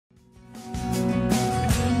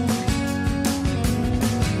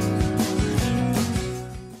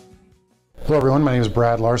Hello everyone, my name is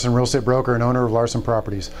Brad Larson, real estate broker and owner of Larson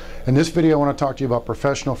Properties. In this video I want to talk to you about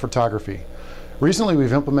professional photography. Recently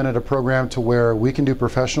we've implemented a program to where we can do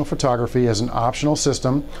professional photography as an optional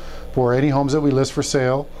system for any homes that we list for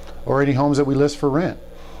sale or any homes that we list for rent.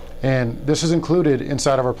 And this is included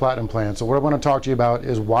inside of our Platinum plan. So what I want to talk to you about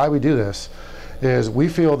is why we do this. Is we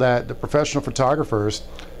feel that the professional photographers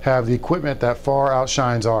have the equipment that far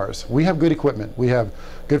outshines ours. We have good equipment. We have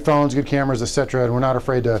good phones, good cameras, etc., and we're not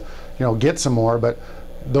afraid to, get some more. But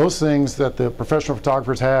those things that the professional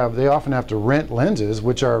photographers have, they often have to rent lenses,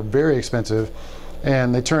 which are very expensive,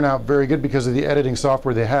 and they turn out very good because of the editing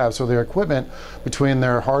software they have. So their equipment, between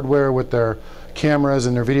their hardware with their cameras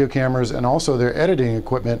and their video cameras, and also their editing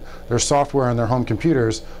equipment, their software on their home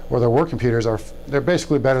computers or their work computers, they're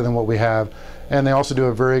basically better than what we have. And they also do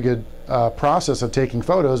a very good process of taking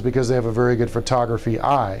photos because they have a very good photography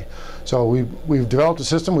eye. So we've developed a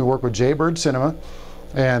system. We work with Jaybird Cinema,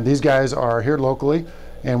 and these guys are here locally,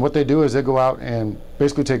 and what they do is they go out and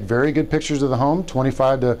basically take very good pictures of the home,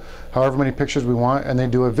 25 to however many pictures we want, and they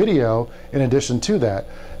do a video in addition to that.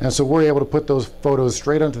 And so we're able to put those photos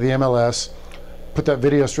straight onto the MLS, put that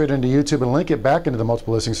video straight into YouTube, and link it back into the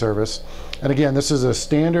multiple listing service. And again, this is a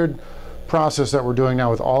standard process that we're doing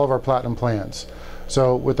now with all of our Platinum plans.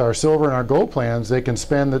 So with our Silver and our Gold plans, they can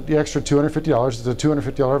spend the extra $250. It's a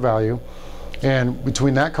 $250 value, and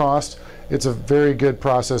between that cost, it's a very good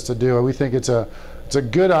process to do. We think it's a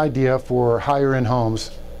good idea for higher end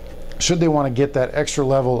homes, should they want to get that extra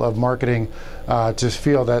level of marketing to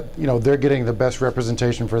feel that they're getting the best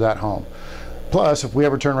representation for that home. Plus, if we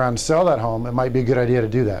ever turn around and sell that home, it might be a good idea to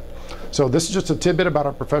do that. So this is just a tidbit about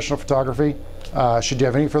our professional photography. Should you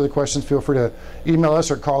have any further questions, feel free to email us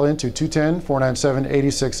or call in to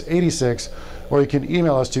 210-497-8686, or you can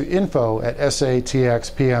email us to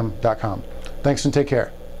info@satxpm.com. Thanks and take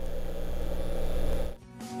care.